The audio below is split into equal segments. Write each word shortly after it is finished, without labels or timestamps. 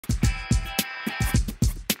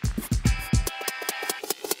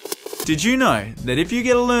Did you know that if you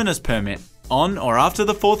get a learner's permit on or after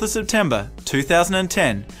the 4th of September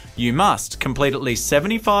 2010, you must complete at least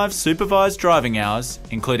 75 supervised driving hours,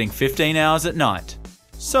 including 15 hours at night?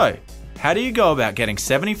 So, how do you go about getting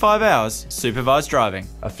 75 hours supervised driving?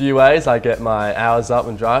 A few ways. I get my hours up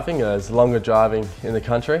when driving. There's longer driving in the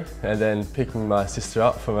country, and then picking my sister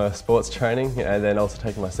up from her sports training, and then also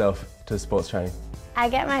taking myself to sports training. I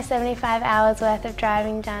get my 75 hours worth of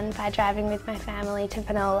driving done by driving with my family to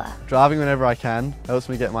Penola. Driving whenever I can helps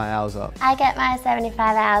me get my hours up. I get my 75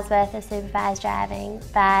 hours worth of supervised driving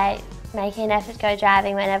by making an effort to go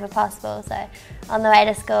driving whenever possible. So on the way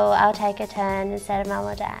to school, I'll take a turn instead of mum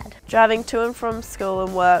or dad. Driving to and from school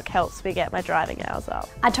and work helps me get my driving hours up.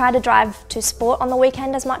 I try to drive to sport on the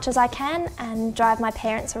weekend as much as I can and drive my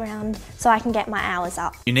parents around so I can get my hours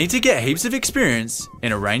up. You need to get heaps of experience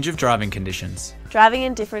in a range of driving conditions. Driving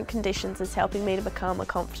in different conditions is helping me to become a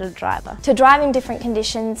confident driver. To drive in different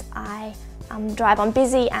conditions, I drive on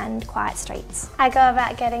busy and quiet streets. I go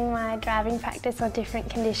about getting my driving practice on different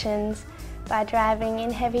conditions by driving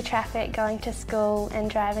in heavy traffic, going to school and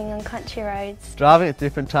driving on country roads. Driving at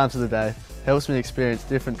different times of the day helps me experience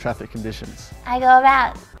different traffic conditions. I go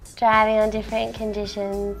about driving on different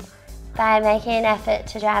conditions by making an effort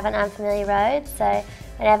to drive on unfamiliar roads. So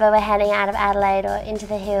whenever we're heading out of Adelaide or into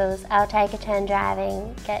the hills, I'll take a turn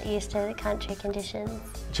driving, get used to the country conditions.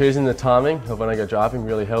 Choosing the timing of when I go driving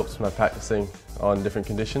really helps when I'm practicing on different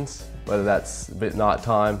conditions, whether that's a bit night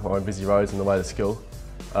time or on busy roads on the way to school.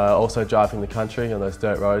 Also driving the country on those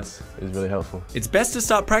dirt roads is really helpful. It's best to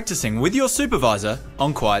start practicing with your supervisor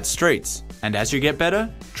on quiet streets. And as you get better,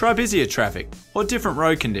 try busier traffic or different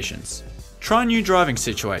road conditions. Try new driving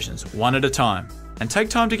situations one at a time and take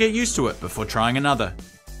time to get used to it before trying another.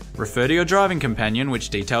 Refer to your driving companion which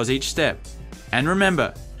details each step. And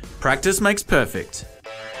remember, practice makes perfect.